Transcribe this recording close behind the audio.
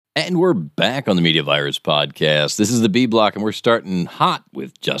And we're back on the Media Virus Podcast. This is the B Block, and we're starting hot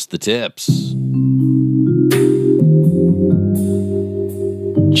with just the tips.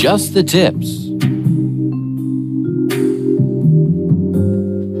 Just the tips.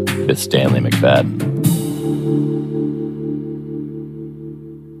 With Stanley McFadden.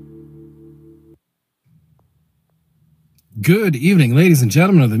 Good evening, ladies and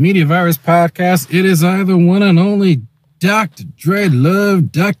gentlemen of the Media Virus Podcast. It is I, the one and only Dr. Dre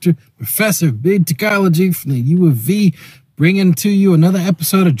Love, Dr. Professor of Big Technology from the U of V, bringing to you another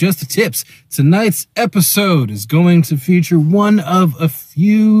episode of Just the Tips. Tonight's episode is going to feature one of a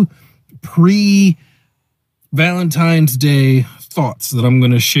few pre-Valentine's Day thoughts that I'm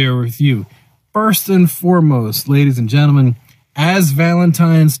going to share with you. First and foremost, ladies and gentlemen, as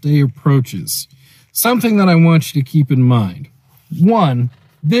Valentine's Day approaches, something that I want you to keep in mind. One,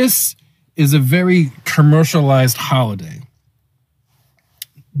 this is a very commercialized holiday.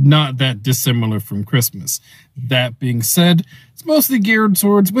 Not that dissimilar from Christmas. That being said, it's mostly geared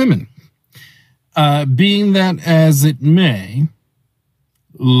towards women. Being that as it may,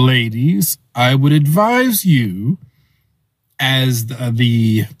 ladies, I would advise you, as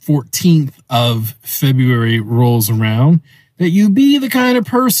the 14th of February rolls around, that you be the kind of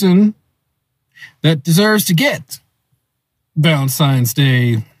person that deserves to get Valentine's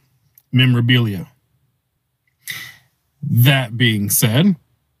Day memorabilia. That being said,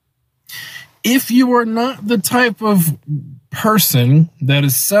 if you are not the type of person that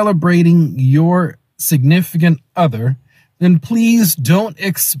is celebrating your significant other, then please don't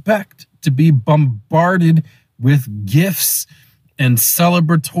expect to be bombarded with gifts and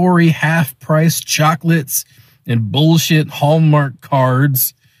celebratory half-price chocolates and bullshit Hallmark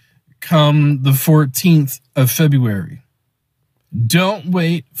cards come the 14th of February. Don't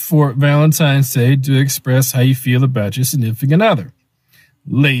wait for Valentine's Day to express how you feel about your significant other.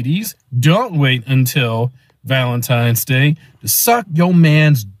 Ladies, don't wait until Valentine's Day to suck your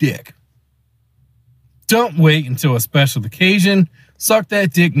man's dick. Don't wait until a special occasion. Suck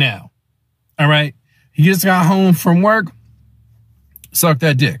that dick now. All right? He just got home from work. Suck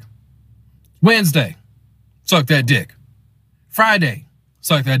that dick. Wednesday. Suck that dick. Friday.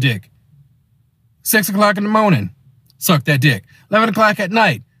 Suck that dick. 6 o'clock in the morning. Suck that dick. 11 o'clock at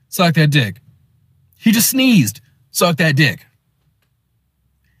night. Suck that dick. He just sneezed. Suck that dick.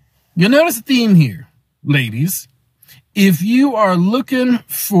 You'll notice a theme here, ladies. If you are looking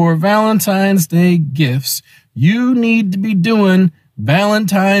for Valentine's Day gifts, you need to be doing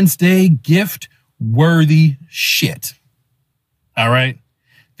Valentine's Day gift-worthy shit. All right?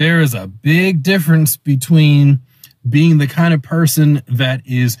 There is a big difference between being the kind of person that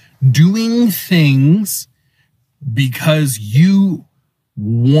is doing things because you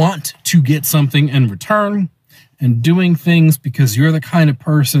want to get something in return, and doing things because you're the kind of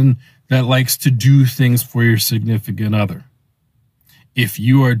person that likes to do things for your significant other. If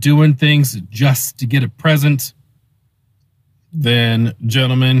you are doing things just to get a present, then,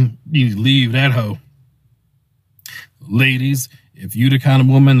 gentlemen, you need to leave that hoe. Ladies, if you're the kind of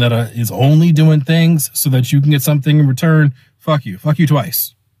woman that is only doing things so that you can get something in return, fuck you. Fuck you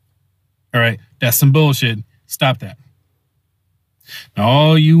twice. All right? That's some bullshit. Stop that. Now,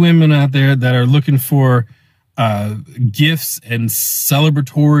 all you women out there that are looking for gifts and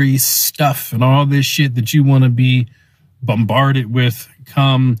celebratory stuff and all this shit that you want to be bombarded with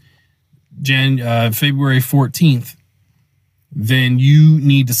come February 14th, then you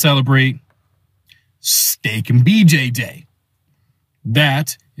need to celebrate Steak and BJ Day.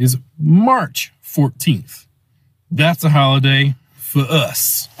 That is March 14th. That's a holiday for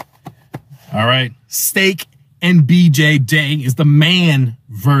us. All right. Steak and BJ Day is the man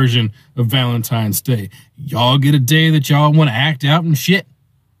version of Valentine's Day. Y'all get a day that y'all want to act out and shit,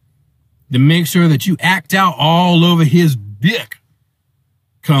 then make sure that you act out all over his dick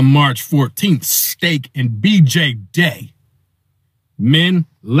come March 14th, Steak and BJ Day. Men,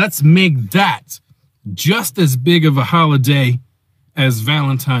 let's make that just as big of a holiday as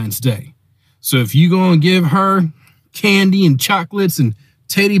Valentine's Day. So if you gonna give her candy and chocolates and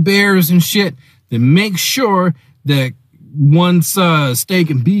teddy bears and shit, then make sure that once Steak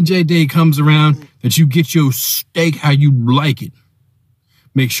and BJ Day comes around, that you get your steak how you like it.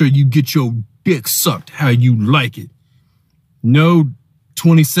 Make sure you get your dick sucked how you like it. No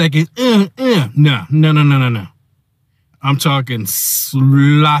 20-second, no. I'm talking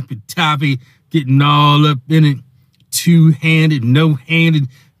sloppy toppy, getting all up in it, two-handed, no-handed,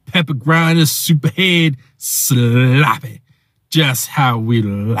 pepper grinder, superhead, sloppy. Just how we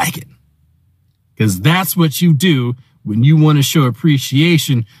like it. Because that's what you do when you want to show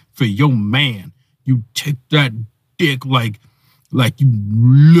appreciation for your man. You take that dick like like you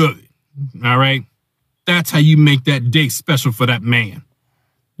love it. All right? That's how you make that day special for that man.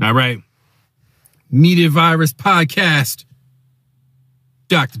 All right? Media Virus Podcast.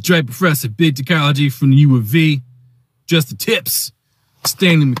 Dr. Dre, Professor Big Technology from the U of V. Just the tips.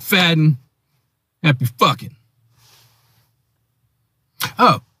 Stanley McFadden. Happy fucking.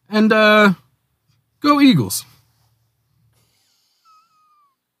 Oh, and go Eagles.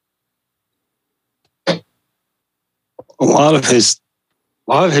 A lot of his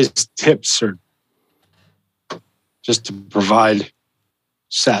tips are just to provide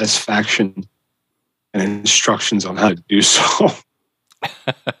satisfaction and instructions on how to do so.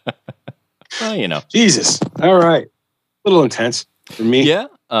 Well, you know. Jesus. All right. A little intense for me. Yeah.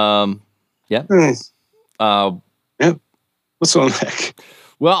 Yeah. Nice. Yeah. What's on deck?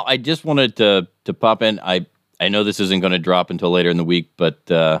 Well, I just wanted to pop in. I know this isn't going to drop until later in the week, but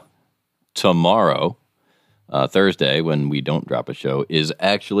tomorrow, Thursday, when we don't drop a show, is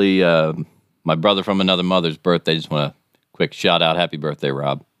actually my brother from another mother's birthday. Just want a quick shout out. Happy birthday,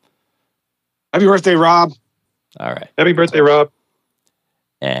 Rob. Happy birthday, Rob. All right. Happy birthday, Rob.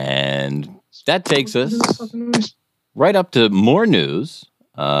 And that takes us right up to more news.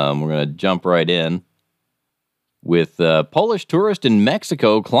 We're going to jump right in with Polish tourist in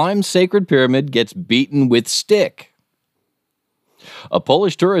Mexico climbs sacred pyramid, gets beaten with stick. A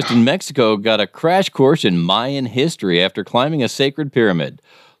Polish tourist in Mexico got a crash course in Mayan history after climbing a sacred pyramid.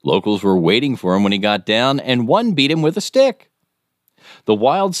 Locals were waiting for him when he got down, and one beat him with a stick. The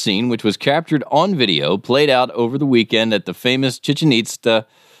wild scene, which was captured on video, played out over the weekend at the famous Chichen Itza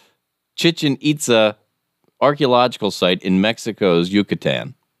archaeological site in Mexico's Yucatan.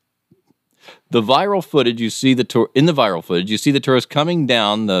 In the viral footage, you see the tourist coming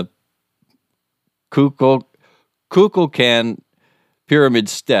down the Kukulkan pyramid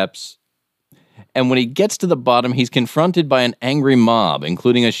steps, and when he gets to the bottom, he's confronted by an angry mob,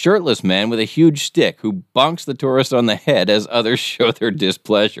 including a shirtless man with a huge stick who bonks the tourist on the head as others show their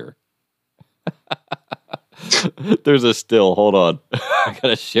displeasure. There's a still. Hold on. I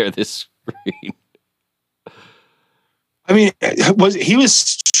gotta share this screen. I mean, he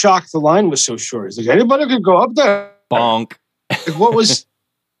was shocked the line was so short. He's like, anybody could go up there. Bonk. Like, what was...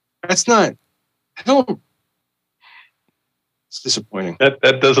 That's not... I don't... It's disappointing.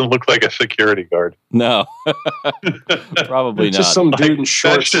 That doesn't look like a security guard. No. Probably not. Just some dude in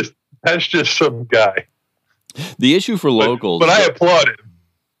shorts. That's just some guy. The issue for locals... But I applaud him.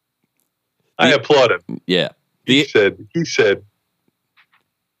 I applaud him. Yeah. He said...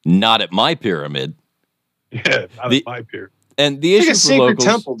 Not at my pyramid. Yeah, not at my pyramid. And the issue it's for like a locals...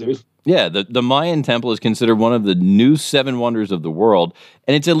 sacred temple, dude. Yeah, the Mayan temple is considered one of the new 7 wonders of the world,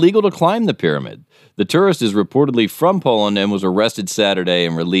 and it's illegal to climb the pyramid. The tourist is reportedly from Poland and was arrested Saturday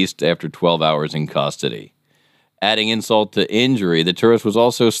and released after 12 hours in custody. Adding insult to injury, the tourist was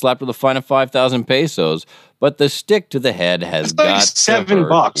also slapped with a fine of 5,000 pesos, but the stick to the head has That's like got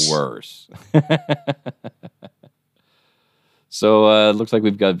 $7 worse. So it looks like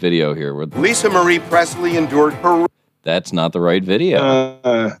we've got video here. Lisa Marie Presley endured her... That's not the right video.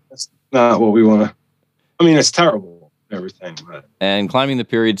 That's not what we want to... I mean, it's terrible, everything. But. And climbing the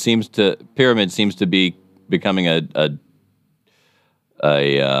pyramid seems to be becoming a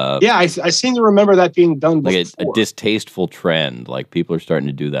yeah, I seem to remember that being done like before. a distasteful trend. Like people are starting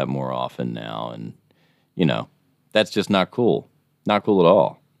to do that more often now, and that's just not cool. Not cool at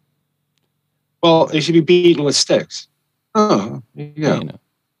all. Well, they should be beaten with sticks. Oh, yeah.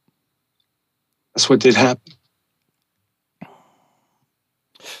 That's what did happen.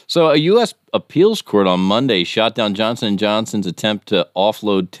 So a U.S. appeals court on Monday shot down Johnson & Johnson's attempt to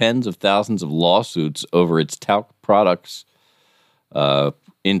offload tens of thousands of lawsuits over its talc products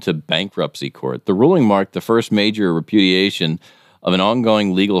into bankruptcy court. The ruling marked the first major repudiation of an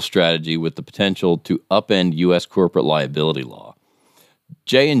ongoing legal strategy with the potential to upend U.S. corporate liability law.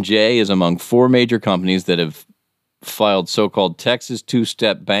 J&J is among 4 major companies that have filed so-called Texas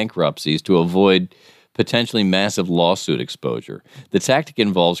two-step bankruptcies to avoid potentially massive lawsuit exposure. The tactic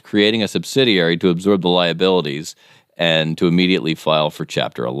involves creating a subsidiary to absorb the liabilities and to immediately file for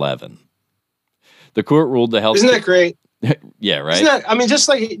Chapter 11. The court ruled the health... Isn't that great? Yeah, right? Isn't that, I mean, just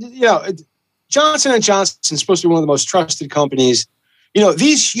like, Johnson & Johnson is supposed to be one of the most trusted companies.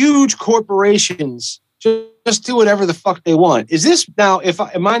 These huge corporations just do whatever the fuck they want. Is this now,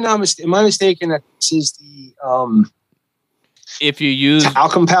 am I mistaken that this is the... if you use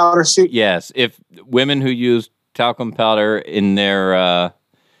talcum powder suit, yes. If women who use talcum powder in their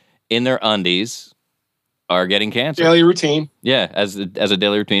undies are getting cancer, daily routine, as a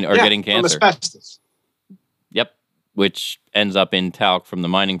daily routine, are getting cancer from asbestos. Yep, which ends up in talc from the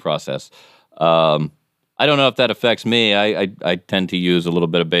mining process. I I don't know if that affects me. I tend to use a little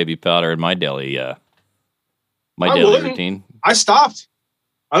bit of baby powder in my daily routine. I stopped.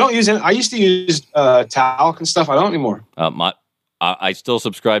 I don't use it. I used to use talc and stuff. I don't anymore. I still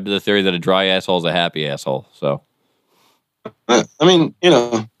subscribe to the theory that a dry asshole is a happy asshole. So, I mean,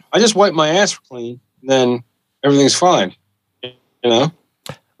 I just wipe my ass clean, then everything's fine.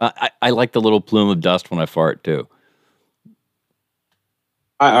 I like the little plume of dust when I fart too.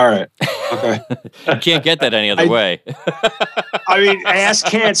 All right. Okay. You can't get that any other way. I mean, ass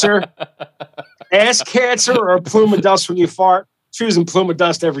cancer or a plume of dust when you fart. Choosing plume of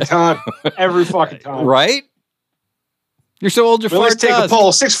dust every time. Every fucking time. Right? You're so old, Let's take a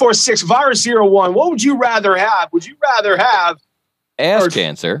poll. 646 virus 01. What would you rather have? Would you rather have ass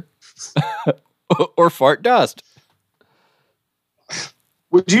cancer or fart dust?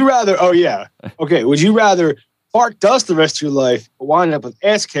 Would you rather? Oh, yeah. Okay. Would you rather fart dust the rest of your life but wind up with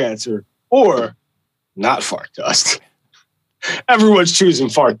ass cancer or not fart dust? Everyone's choosing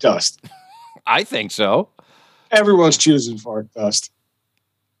fart dust. I think so. Everyone's choosing fart dust.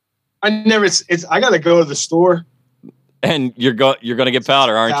 I got to go to the store. And you're going to get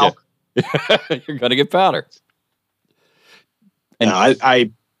powder, aren't you? You're going to get powder. And no, I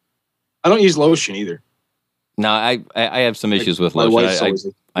don't use lotion either. No, I have some issues with lotion. My wife's always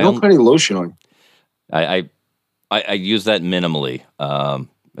like, I don't put any lotion on. I use that minimally.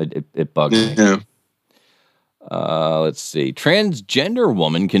 It bugs me. Yeah. Let's see. Transgender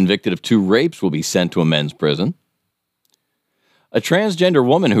woman convicted of 2 rapes will be sent to a men's prison. A transgender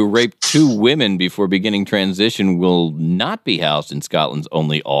woman who raped 2 women before beginning transition will not be housed in Scotland's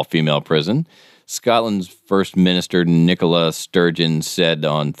only all-female prison, Scotland's First Minister Nicola Sturgeon said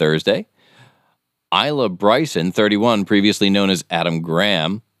on Thursday. Isla Bryson, 31, previously known as Adam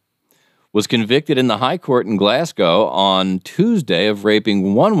Graham, was convicted in the High Court in Glasgow on Tuesday of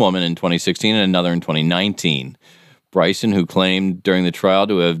raping 1 woman in 2016 and another in 2019. Bryson, who claimed during the trial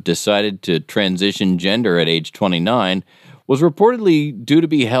to have decided to transition gender at age 29, was reportedly due to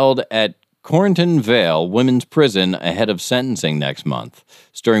be held at Cornton Vale Women's Prison ahead of sentencing next month,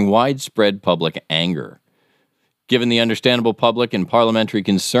 stirring widespread public anger. Given the understandable public and parliamentary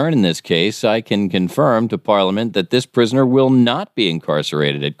concern in this case, I can confirm to Parliament that this prisoner will not be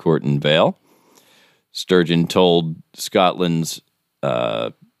incarcerated at Cornton Vale. Sturgeon told Scotland's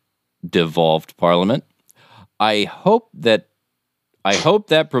devolved Parliament. I hope that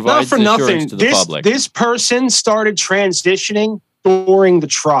provides assurance to the public. This person started transitioning during the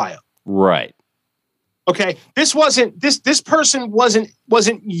trial. Right. Okay. This person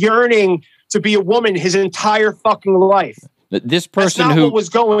wasn't yearning to be a woman his entire fucking life. This person That's not what was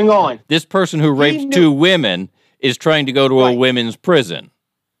going on. This person who raped 2 women is trying to go to a women's prison.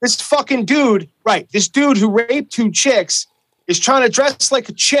 This fucking dude, right? This dude who raped 2 chicks is trying to dress like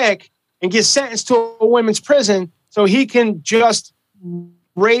a chick and get sentenced to a women's prison so he can just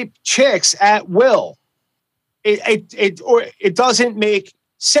rape chicks at will. It doesn't make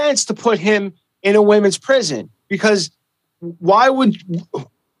sense to put him in a women's prison because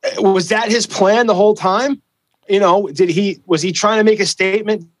was that his plan the whole time? Was he trying to make a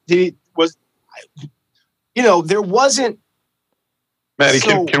statement? There wasn't. Matty,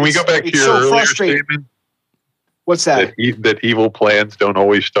 can we go back to your earlier statement? What's that? That evil plans don't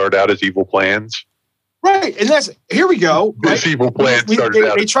always start out as evil plans. Right, and here we go. Right? This evil plan started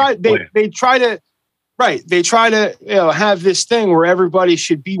out. They try to have this thing where everybody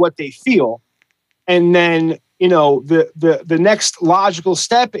should be what they feel, and then the next logical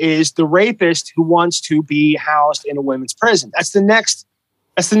step is the rapist who wants to be housed in a women's prison. That's the next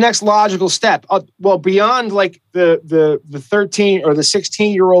logical step. Well, beyond like the 13 or the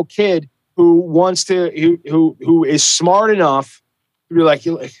 16-year-old kid who wants to who is smart enough to be like,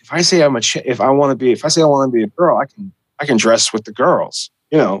 if I say if I want to be a girl, I can dress with the girls.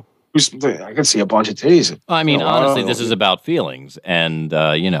 I can see a bunch of titties. I mean, honestly, this is about feelings, and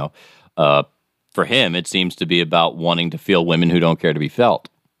for him, it seems to be about wanting to feel women who don't care to be felt.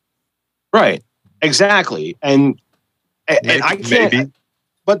 Right. Exactly. And I can't. Maybe.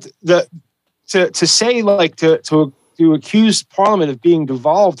 But to say like to accuse Parliament of being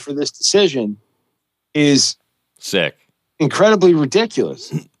devolved for this decision is sick. Incredibly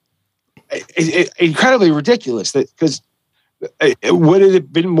ridiculous. Incredibly ridiculous. That because would it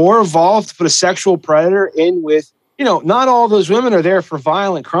have been more evolved to put a sexual predator in with not all those women are there for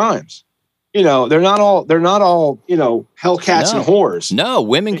violent crimes. They're not all hellcats and whores. No,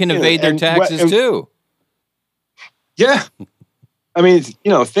 women can evade their taxes too. Yeah. I mean,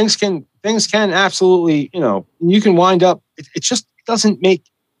 things can absolutely, you can wind up. It just doesn't make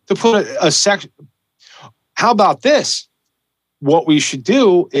to put a sex. How about this? What we should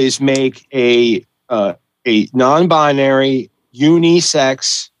do is make a a non-binary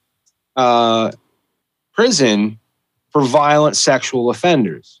unisex prison for violent sexual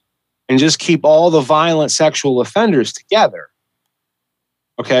offenders and just keep all the violent sexual offenders together.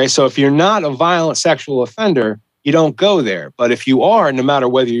 Okay, so if you're not a violent sexual offender, you don't go there. But if you are, no matter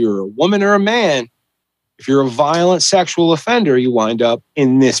whether you're a woman or a man, if you're a violent sexual offender, you wind up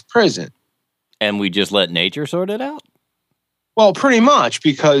in this prison. And we just let nature sort it out? Well, pretty much,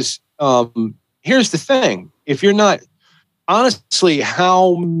 because here's the thing. If you're not, honestly,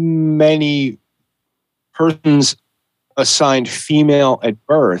 how many persons assigned female at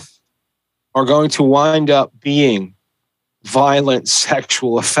birth are going to wind up being violent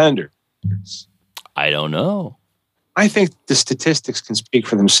sexual offenders? I don't know. I think the statistics can speak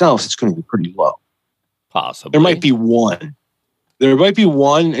for themselves. It's going to be pretty low. Possibly. There might be one. There might be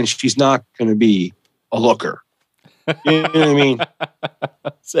one, and she's not going to be a looker. You know what I mean?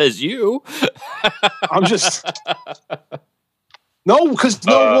 Says you. I'm just... No, because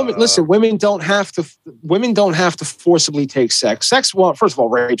no woman. Listen, women don't have to forcibly take sex. Sex, well, first of all,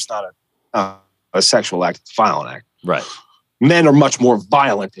 rape's not a sexual act; it's a violent act. Right. Men are much more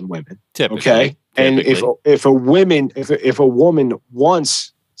violent than women. Typically. Okay. And if a woman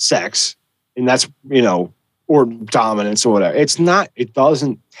wants sex, and that's or dominance or whatever, it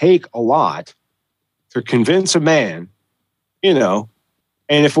doesn't take a lot to convince a man, and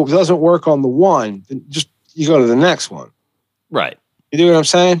if it doesn't work on the one, then just you go to the next one. Right. You know what I'm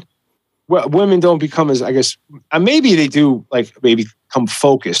saying? Well, women don't become as, I guess, maybe they do, maybe become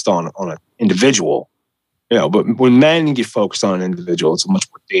focused on an individual, but when men get focused on an individual, it's much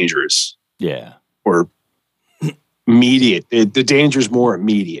more dangerous. Yeah. Or immediate. The danger is more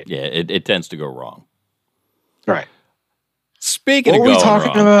immediate. Yeah, it tends to go wrong. Right. Speaking of going wrong. What were we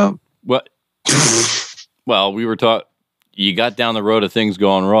talking about? What? Well, we were talking, you got down the road of things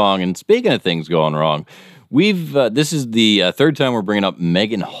going wrong, and speaking of things going wrong, this is the third time we're bringing up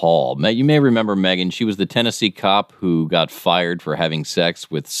Megan Hall. You may remember Megan. She was the Tennessee cop who got fired for having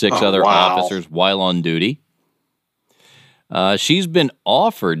sex with six other officers while on duty. She's been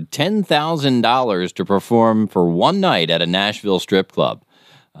offered $10,000 to perform for one night at a Nashville strip club.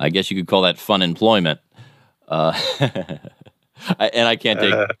 I guess you could call that fun employment. And I can't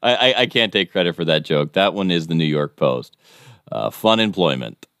take credit for that joke. That one is the New York Post. Fun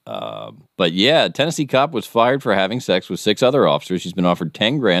employment. But yeah, Tennessee cop was fired for having sex with six other officers. She's been offered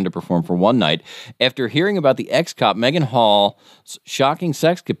 $10,000 to perform for one night after hearing about the ex-cop Megan Hall's shocking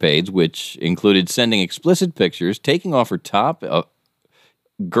sexcapades, which included sending explicit pictures, taking off her top,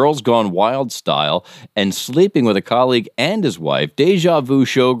 Girls Gone Wild style, and sleeping with a colleague and his wife. Deja Vu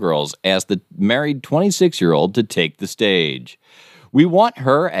Showgirls asked the married 26-year-old to take the stage. We want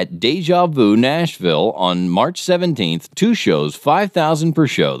her at Deja Vu Nashville on March 17th. 2 shows, $5,000 per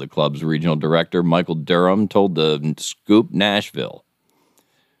show, the club's regional director, Michael Durham, told the Scoop Nashville.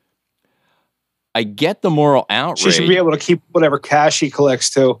 I get the moral outrage. She should be able to keep whatever cash she collects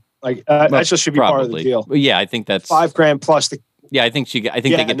too. That just should be part of the deal. Well, yeah, I think that's $5,000 plus the. Yeah, I think they get to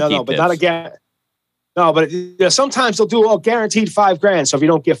keep but tips. not again. No, but sometimes they'll do guaranteed $5,000. So if you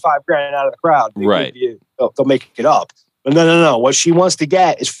don't get $5,000 out of the crowd, they'll make it up. But no. What she wants to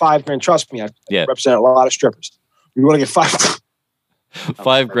get is $5,000. Trust me, I represent a lot of strippers. You want to get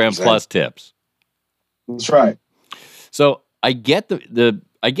 $5,000 plus tips. That's right. So I get the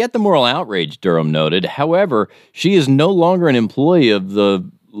moral outrage, Durham noted. However, she is no longer an employee of the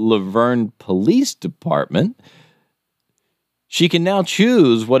Laverne Police Department. She can now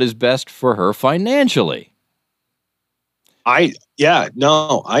choose what is best for her financially. I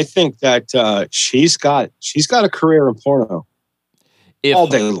think that she's got a career in porno all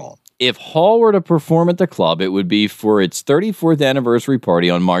day long. If Hall were to perform at the club, it would be for its 34th anniversary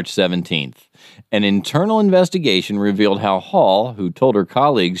party on March 17th. An internal investigation revealed how Hall, who told her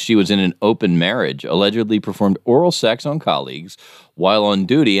colleagues she was in an open marriage, allegedly performed oral sex on colleagues while on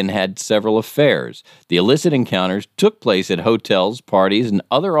duty and had several affairs. The illicit encounters took place at hotels, parties, and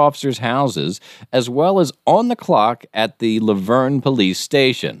other officers' houses, as well as on the clock at the Laverne Police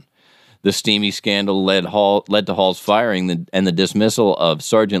Station. The steamy scandal led to Hall's firing and the dismissal of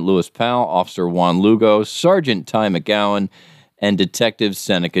Sergeant Lewis Powell, Officer Juan Lugo, Sergeant Ty McGowan, and Detective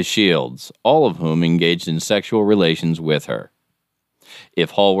Seneca Shields, all of whom engaged in sexual relations with her. If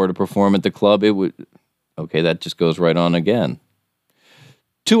Hall were to perform at the club, it would... Okay, that just goes right on again.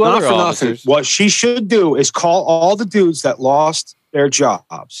 2 other officers... What she should do is call all the dudes that lost their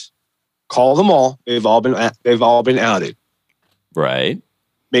jobs. Call them all. They've all been outed. Right.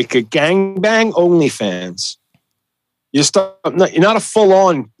 Make a gangbang OnlyFans. You're not a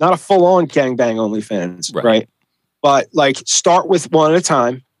full-on gangbang OnlyFans, right? But start with one at a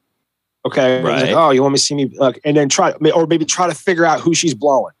time, Okay. Right. Like, oh, you want me to see me? And then maybe try to figure out who she's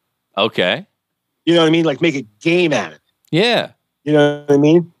blowing. Okay. You know what I mean? Like make a game out of it. Yeah. You know what I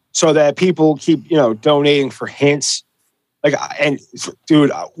mean? So that people keep, donating for hints. Like, and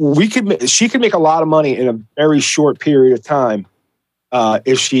dude, she could make a lot of money in a very short period of time.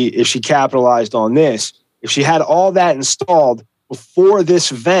 If she capitalized on this, if she had all that installed before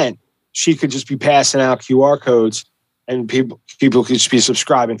this event, she could just be passing out QR codes, and people could just be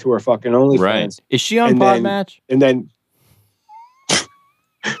subscribing to her fucking OnlyFans. Right? Is she on Podmatch? And then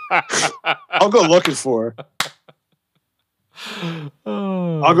I'll go looking for her.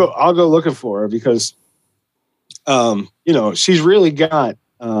 I'll go looking for her because, she's really got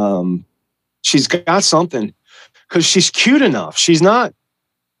something. Because she's cute enough. She's not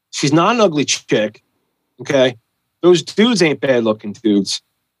an ugly chick. Okay. Those dudes ain't bad looking dudes.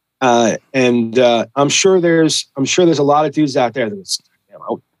 And I'm sure there's a lot of dudes out there that's,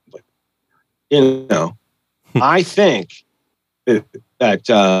 I think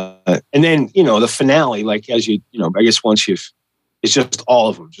that and then, the finale, like as I guess once it's just all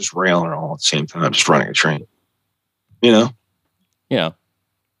of them just railing all at the same time, just running a train, Yeah.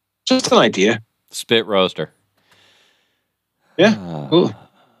 Just an idea. Spit roaster. Yeah. Cool.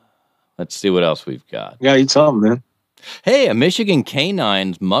 Let's see what else we've got. You gotta eat something, man. Hey, a Michigan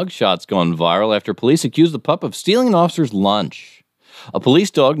canine's mugshot's gone viral after police accused the pup of stealing an officer's lunch. A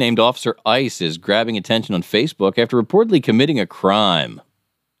police dog named Officer Ice is grabbing attention on Facebook after reportedly committing a crime.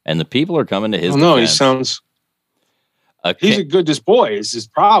 And the people are coming to his defense. No, he sounds... he's a good boy.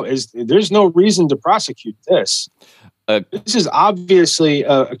 There's no reason to prosecute this. This is obviously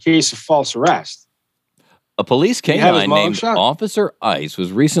a case of false arrest. A police canine named Officer Ice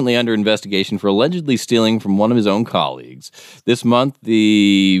was recently under investigation for allegedly stealing from one of his own colleagues. This month,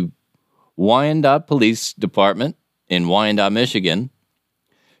 the Wyandotte Police Department in Wyandotte, Michigan,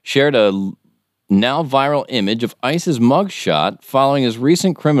 shared a now viral image of Ice's mugshot following his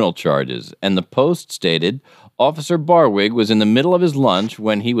recent criminal charges, and the post stated, Officer Barwig was in the middle of his lunch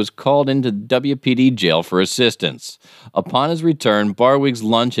when he was called into WPD jail for assistance. Upon his return, Barwig's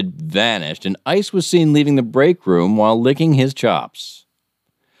lunch had vanished, and Ice was seen leaving the break room while licking his chops.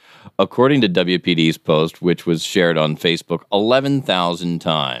 According to WPD's post, which was shared on Facebook 11,000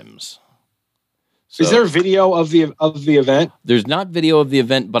 times. So, is there video of the event? There's not video of the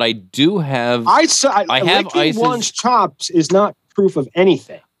event, but I do have. I have licking one's chops is not proof of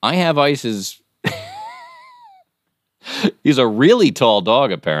anything. I have Ice's. He's a really tall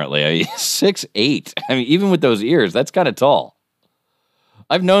dog, apparently. He's 6'8". I mean, even with those ears, that's kind of tall.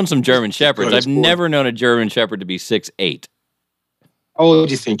 I've known some German Shepherds. I've never known a German Shepherd to be 6'8". How old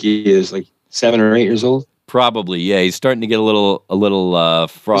do you think he is? Like 7 or 8 years old? Probably, yeah. He's starting to get a little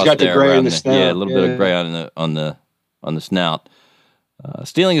frost. He's got the gray on the snout. Yeah, a little bit of gray on the snout.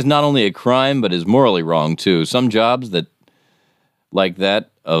 Stealing is not only a crime, but is morally wrong too. Some jobs like that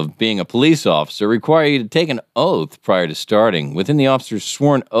of being a police officer require you to take an oath prior to starting. Within the officer's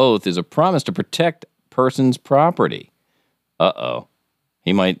sworn oath is a promise to protect person's property. Uh-oh.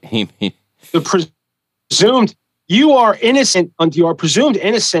 The presumed you are innocent. You are presumed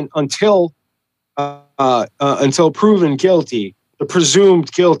innocent until proven guilty. The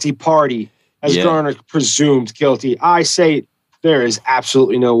presumed guilty party has garnered presumed guilty. I say there is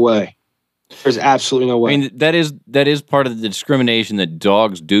absolutely no way. There's absolutely no way. I mean, that is part of the discrimination that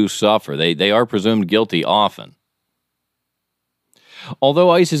dogs do suffer. They are presumed guilty often. Although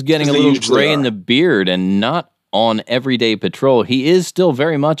Ice is getting a little gray in the beard and not on everyday patrol, he is still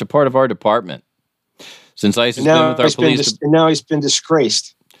very much a part of our department. Since Ice has been with our police... And now he's been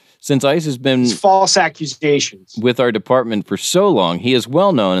disgraced. Since Ice has been... It's false accusations. ...with our department for so long, he is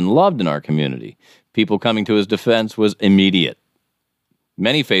well known and loved in our community. People coming to his defense was immediate.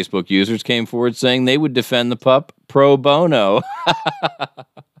 Many Facebook users came forward saying they would defend the pup pro bono.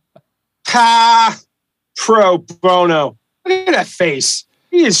 Ha! Pro bono. Look at that face.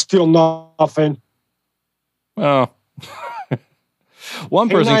 He is still nothing. Oh. One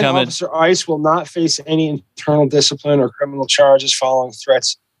person commented, Officer Ice will not face any internal discipline or criminal charges following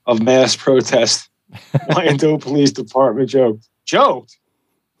threats of mass protest. Wyandotte Police Department joked.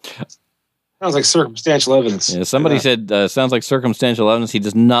 Sounds like circumstantial evidence. Yeah, somebody said, sounds like circumstantial evidence. He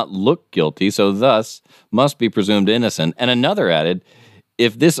does not look guilty, so thus must be presumed innocent. And another added,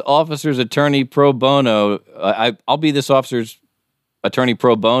 if this officer's attorney pro bono, I'll be this officer's attorney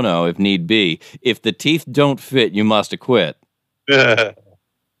pro bono if need be. If the teeth don't fit, you must acquit. Nice.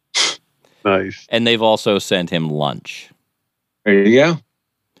 And they've also sent him lunch. There you go.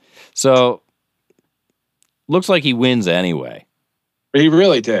 So, looks like he wins anyway. He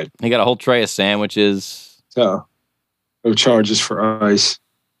really did. He got a whole tray of sandwiches. So, no charges for Ice.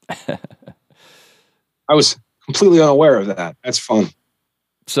 I was completely unaware of that. That's fun.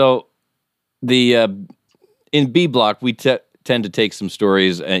 So the in B Block, we tend to take some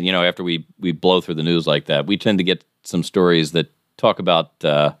stories, and after we blow through the news like that, we tend to get some stories that talk about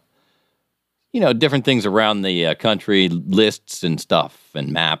different things around the country, lists and stuff,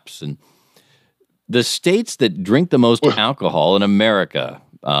 and maps, and the states that drink the most alcohol in America,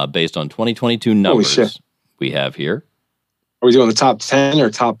 based on 2022 numbers we have here. Are we doing the top 10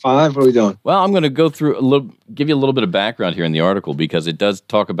 or top 5? What are we doing? Well, I'm going to go through give you a little bit of background here in the article, because it does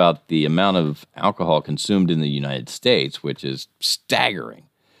talk about the amount of alcohol consumed in the United States, which is staggering.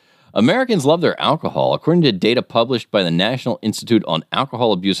 Americans love their alcohol. According to data published by the National Institute on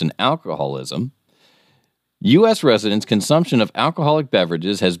Alcohol Abuse and Alcoholism, U.S. residents' consumption of alcoholic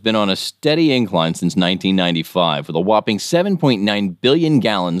beverages has been on a steady incline since 1995, with a whopping 7.9 billion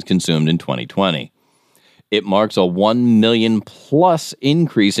gallons consumed in 2020. It marks a 1 million plus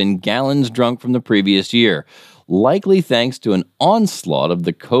increase in gallons drunk from the previous year, likely thanks to an onslaught of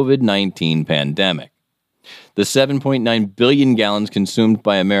the COVID-19 pandemic. The 7.9 billion gallons consumed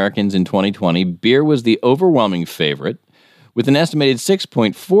by Americans in 2020, beer was the overwhelming favorite, with an estimated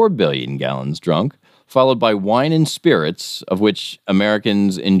 6.4 billion gallons drunk, followed by wine and spirits, of which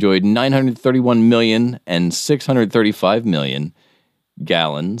Americans enjoyed 931 million and 635 million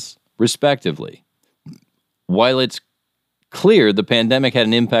gallons, respectively. While it's clear the pandemic had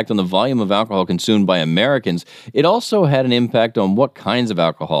an impact on the volume of alcohol consumed by Americans, it also had an impact on what kinds of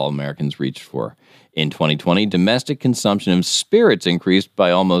alcohol Americans reached for. In 2020, domestic consumption of spirits increased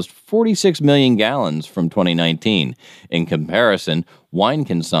by almost 46 million gallons from 2019. In comparison, wine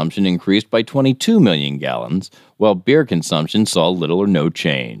consumption increased by 22 million gallons, while beer consumption saw little or no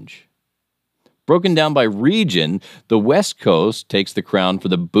change. Broken down by region, the West Coast takes the crown for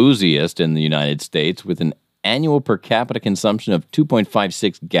the booziest in the United States, with an annual per capita consumption of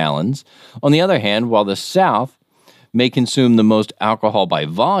 2.56 gallons. On the other hand, while the South may consume the most alcohol by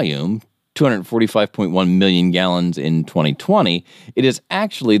volume, 245.1 million gallons in 2020, it is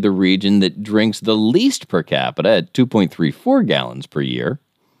actually the region that drinks the least per capita at 2.34 gallons per year.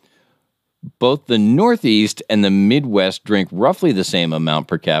 Both the Northeast and the Midwest drink roughly the same amount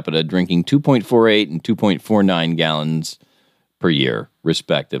per capita, drinking 2.48 and 2.49 gallons per year,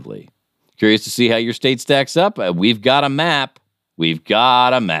 respectively. Curious to see how your state stacks up? We've got a map. We've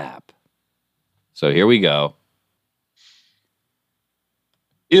got a map. So here we go.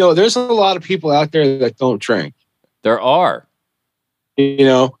 There's a lot of people out there that don't drink. There are.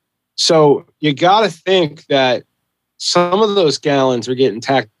 So you got to think that some of those gallons are getting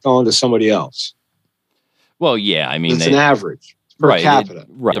tacked on to somebody else. Well, yeah, I mean, it's an average per capita.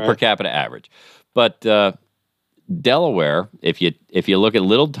 Right, the per capita average. But Delaware, if you look at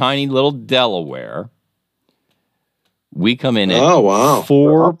tiny little Delaware, we come in at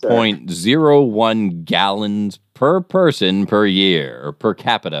 4.01 gallons per person per year, or per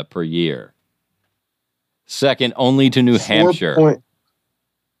capita per year. Second only to New Hampshire.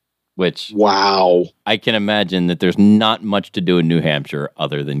 Which, wow, I can imagine that there's not much to do in New Hampshire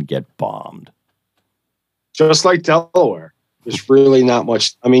other than get bombed. Just like Delaware, there's really not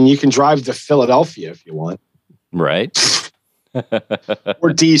much. I mean, you can drive to Philadelphia if you want. Right.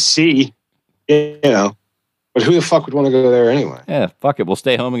 Or DC, but who the fuck would want to go there anyway? Yeah, fuck it. We'll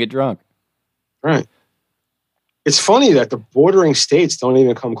stay home and get drunk. Right. It's funny that the bordering states don't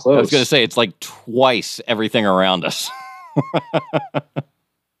even come close. I was going to say, it's like twice everything around us.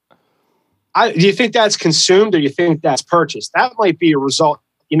 Do you think that's consumed or you think that's purchased? That might be a result.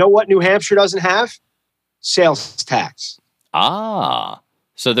 You know what New Hampshire doesn't have? Sales tax.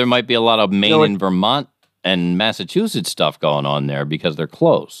 So there might be a lot of Maine and Vermont and Massachusetts stuff going on there because they're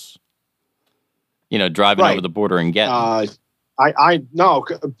close. Driving over the border and getting. I know,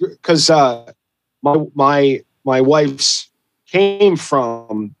 because my wife's came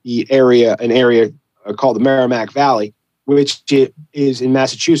from an area called the Merrimack Valley, which is in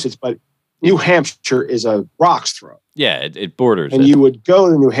Massachusetts, but New Hampshire is a rock's throw. Yeah, it borders. And you would go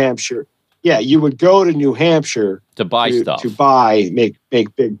to New Hampshire. Yeah, you would go to New Hampshire to buy stuff. Make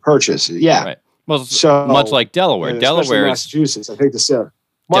big purchases. Yeah. Right. Well, so much like Delaware. Delaware, Massachusetts. I think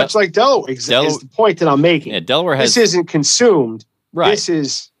much like Delaware is the point that I'm making. Yeah, Delaware has. This isn't consumed. Right. This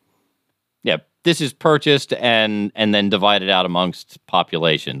is. Yeah, this is purchased and then divided out amongst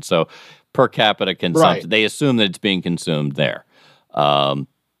population. So per capita consumption, they assume that it's being consumed there,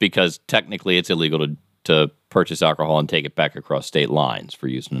 because technically it's illegal to purchase alcohol and take it back across state lines for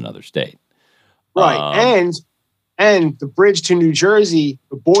use in another state. Right, and the bridge to New Jersey,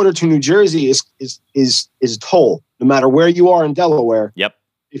 the border to New Jersey is a toll. No matter where you are in Delaware. Yep.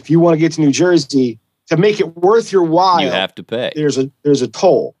 If you want to get to New Jersey, to make it worth your while, you have to pay. There's a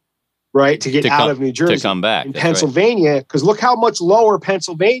toll. right, to get out of New Jersey. To come back. In Pennsylvania, because look how much lower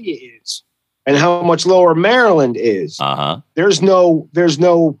Pennsylvania is and how much lower Maryland is. There's no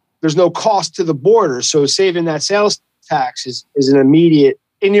cost to the border. So saving that sales tax is an immediate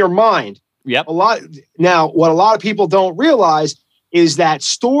in your mind. Yep. What a lot of people don't realize is that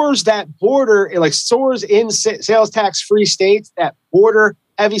stores that border, like stores in sales tax free states that border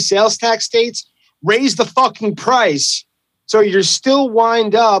heavy sales tax states, raise the fucking price. So you're still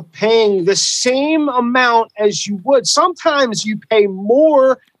wind up paying the same amount as you would. Sometimes you pay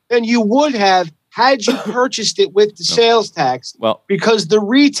more than you would have had you purchased it with the sales tax. Well, because the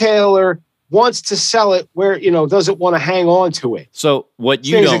retailer wants to sell it where, doesn't want to hang on to it. So what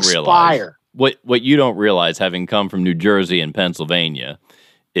you don't realize, what you don't realize, having come from New Jersey and Pennsylvania,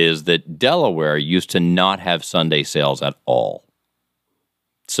 is that Delaware used to not have Sunday sales at all.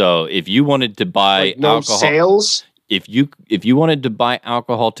 So if you wanted to buy alcohol, sales, if you wanted to buy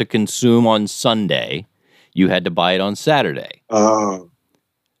alcohol to consume on Sunday, you had to buy it on Saturday.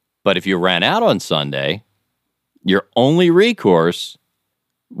 But if you ran out on Sunday, your only recourse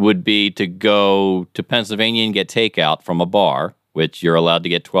would be to go to Pennsylvania and get takeout from a bar, which you're allowed to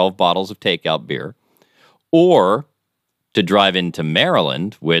get 12 bottles of takeout beer, or to drive into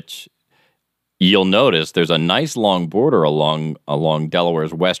Maryland, which you'll notice there's a nice long border along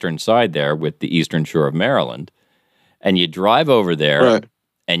Delaware's western side there with the eastern shore of Maryland. And you drive over there, right,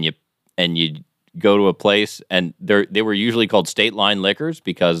 and you go to a place, and they were usually called state line liquors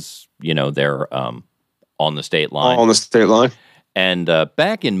because they're on the state line. On the state line. And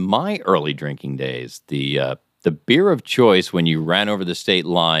back in my early drinking days, the beer of choice when you ran over the state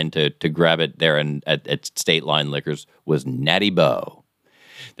line to grab it there and at state line liquors was Natty Boh.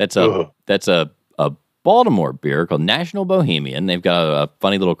 That's a Baltimore beer called National Bohemian. They've got a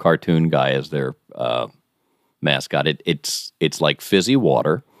funny little cartoon guy as their mascot. It's like fizzy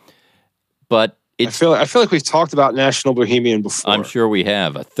water, but I feel like we've talked about National Bohemian before. I'm sure we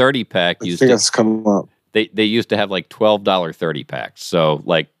have. A 30-pack I think that's come up. They used to have like $12 30-packs, so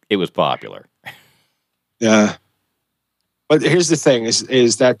like it was popular. Yeah, but here's the thing: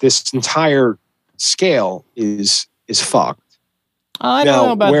 is that this entire scale is fucked. I don't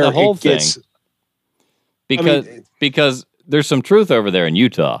know about the whole thing because there's some truth over there in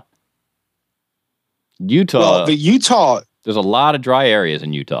Utah. Well, there's a lot of dry areas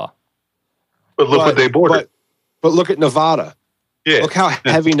in Utah. But look what they bordered. But look at Nevada. Yeah. Look how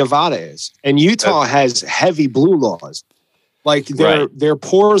heavy Nevada is. And Utah has heavy blue laws. Like their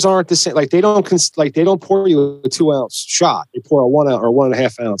pours aren't the same. Like they don't pour you a 2-ounce shot. They pour a 1 ounce or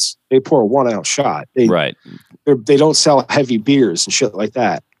 1.5 ounce. They pour a 1 ounce shot. They don't sell heavy beers and shit like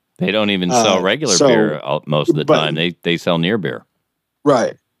that. They don't even sell regular beer most of the time. They sell near beer.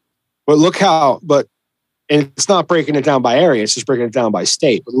 Right. But look how and it's not breaking it down by area, it's just breaking it down by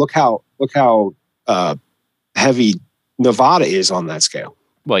state. But look how heavy Nevada is on that scale.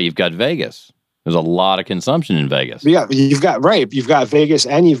 Well, you've got Vegas. There's a lot of consumption in Vegas. Yeah, you've got Vegas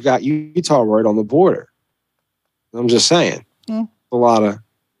and you've got Utah right on the border. I'm just saying. A lot of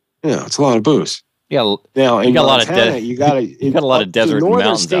it's a lot of booze. Yeah. Now in Montana, you got a lot of desert and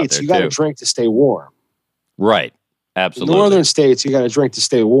mountains states, out there, you got to drink to stay warm. Right. Absolutely. In northern states, you got to drink to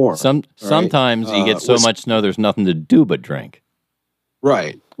stay warm. Sometimes you get so much snow, there's nothing to do but drink.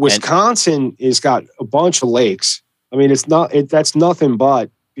 Right. Wisconsin has got a bunch of lakes. I mean, that's nothing but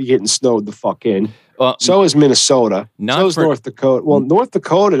be getting snowed the fuck in. So is Minnesota. So is North Dakota. Well, North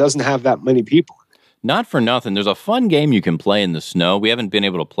Dakota doesn't have that many people. Not for nothing. There's a fun game you can play in the snow. We haven't been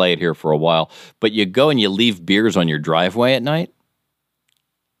able to play it here for a while, but you go and you leave beers on your driveway at night.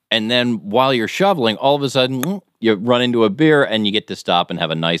 And then while you're shoveling, all of a sudden, you run into a beer and you get to stop and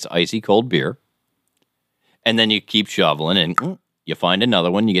have a nice icy cold beer. And then you keep shoveling and you find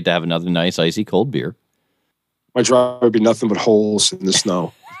another one. You get to have another nice icy cold beer. My driveway would be nothing but holes in the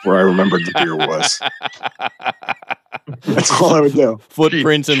snow where I remembered the beer was. That's all I would do.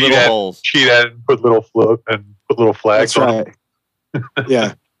 Footprints in little holes. Cheat and put little flags. That's right.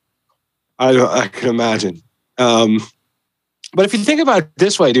 Yeah. I can imagine. But if you think about it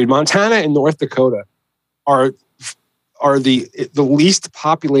this way, dude, Montana and North Dakota are the least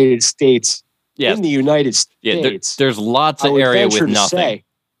populated states in the United States. Yeah, there's lots of area with nothing.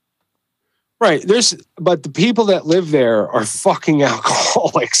 Right. But the people that live there are fucking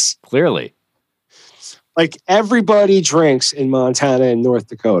alcoholics. Clearly. Like everybody drinks in Montana and North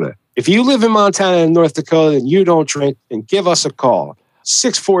Dakota. If you live in Montana and North Dakota and you don't drink, then give us a call.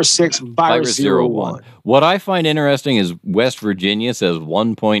 646-virus01. What I find interesting is West Virginia says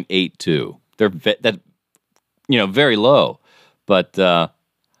 1.82. They're very low, but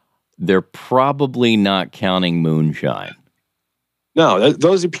they're probably not counting moonshine. No,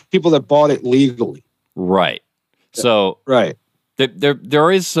 those are people that bought it legally. Right. So right.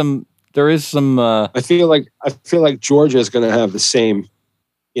 There is some. I feel like Georgia is going to have the same,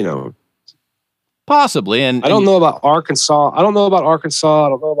 possibly. And I don't know about Arkansas. I don't know about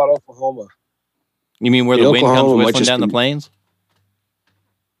Oklahoma. You mean where the wind comes whistling down the plains?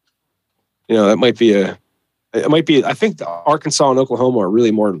 That might be I think Arkansas and Oklahoma are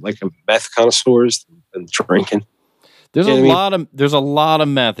really more like a meth connoisseurs than drinking. There's a lot of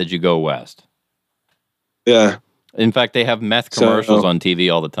meth as you go west. Yeah. In fact, they have meth commercials on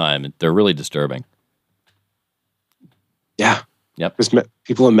TV all the time. They're really disturbing. Yeah. Yep. Because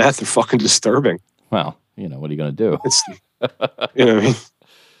people in meth are fucking disturbing. Well, what are you going to do? It's, what I mean?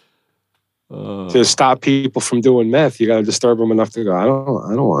 To stop people from doing meth, you got to disturb them enough to go, I don't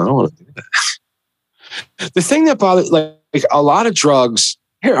want to do that. The thing that bothers, like a lot of drugs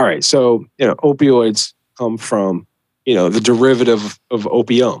here. All right. So, opioids come from, the derivative of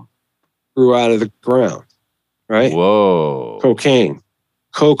opium grew out of the ground, right? Whoa. Cocaine,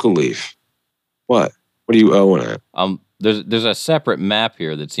 coca leaf. What do you owe on it? There's a separate map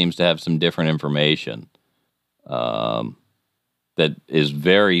here that seems to have some different information. That is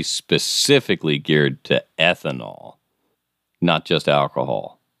very specifically geared to ethanol, not just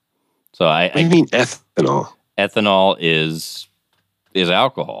alcohol. So what do you mean ethanol? Ethanol is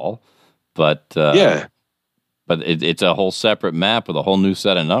alcohol, but yeah, but it's a whole separate map with a whole new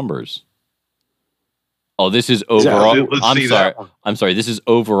set of numbers. Oh, this is overall. I'm sorry. This is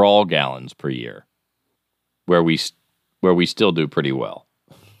overall gallons per year, where we still do pretty well.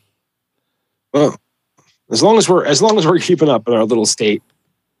 Well, as long as we're keeping up in our little state,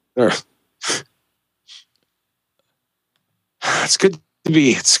 it's good to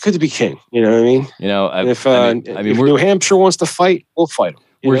be king. You know what I mean? If New Hampshire wants to fight, we'll fight them.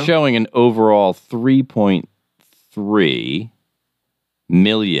 We're showing an overall 3.3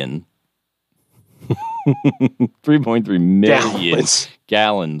 million. 3.3 million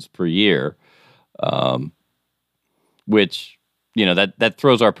gallons per year, which that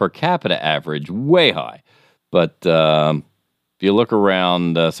throws our per capita average way high. But if you look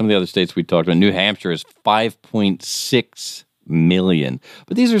around some of the other states we talked about, New Hampshire is 5.6 million.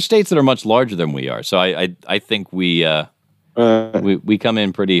 But these are states that are much larger than we are. So I think we come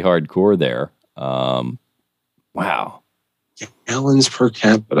in pretty hardcore there. Wow. Gallons per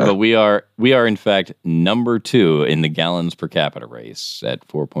capita. But we are in fact number 2 in the gallons per capita race at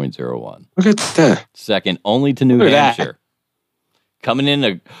 4.01. Look at that. Second only to New Hampshire. Coming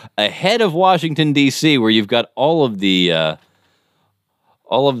in ahead of Washington D.C., where you've got all of the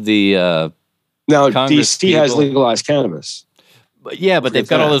now Congress D.C. has legalized cannabis. But they've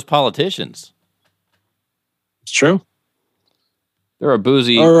got all those politicians. It's true. They're a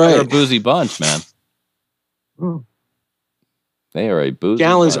boozy bunch, man. They are a boozy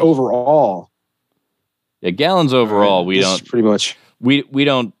gallons bunch. Overall. Yeah, gallons overall. We don't pretty much. We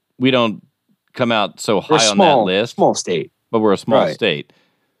don't come out so high on that list. Small state, but we're a small state.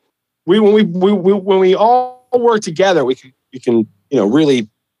 When we all work together, we can really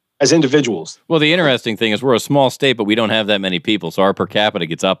as individuals. Well, the interesting thing is we're a small state, but we don't have that many people, so our per capita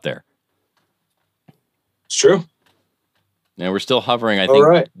gets up there. It's true. And we're still hovering, I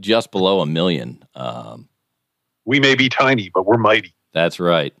think, just below 1 million. We may be tiny, but we're mighty. That's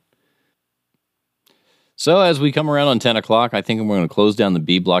right. So as we come around on 10 o'clock, I think we're going to close down the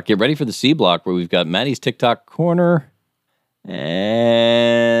B block. Get ready for the C block, where we've got Maddie's TikTok corner.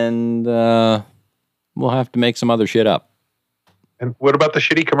 And we'll have to make some other shit up. And what about the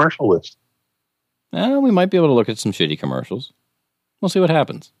shitty commercial list? We might be able to look at some shitty commercials. We'll see what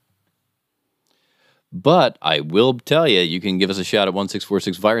happens. But I will tell you, you can give us a shout at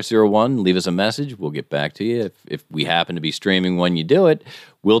 1646-VIRUS01. Leave us a message. We'll get back to you. If we happen to be streaming when you do it,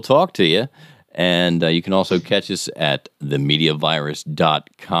 we'll talk to you. And you can also catch us at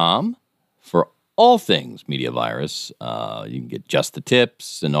themediavirus.com for all things Media Virus. You can get just the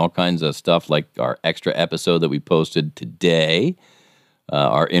tips and all kinds of stuff like our extra episode that we posted today.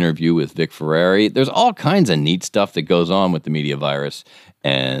 Our interview with Vic Ferrari. There's all kinds of neat stuff that goes on with the Media Virus,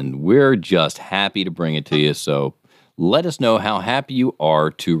 and we're just happy to bring it to you. So let us know how happy you are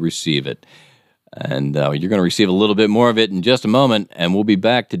to receive it. And you're going to receive a little bit more of it in just a moment, and we'll be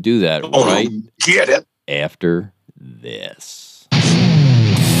back to do that get it after this. I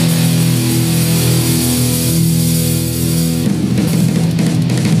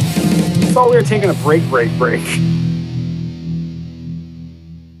thought we were taking a break.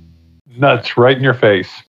 Nuts right in your face.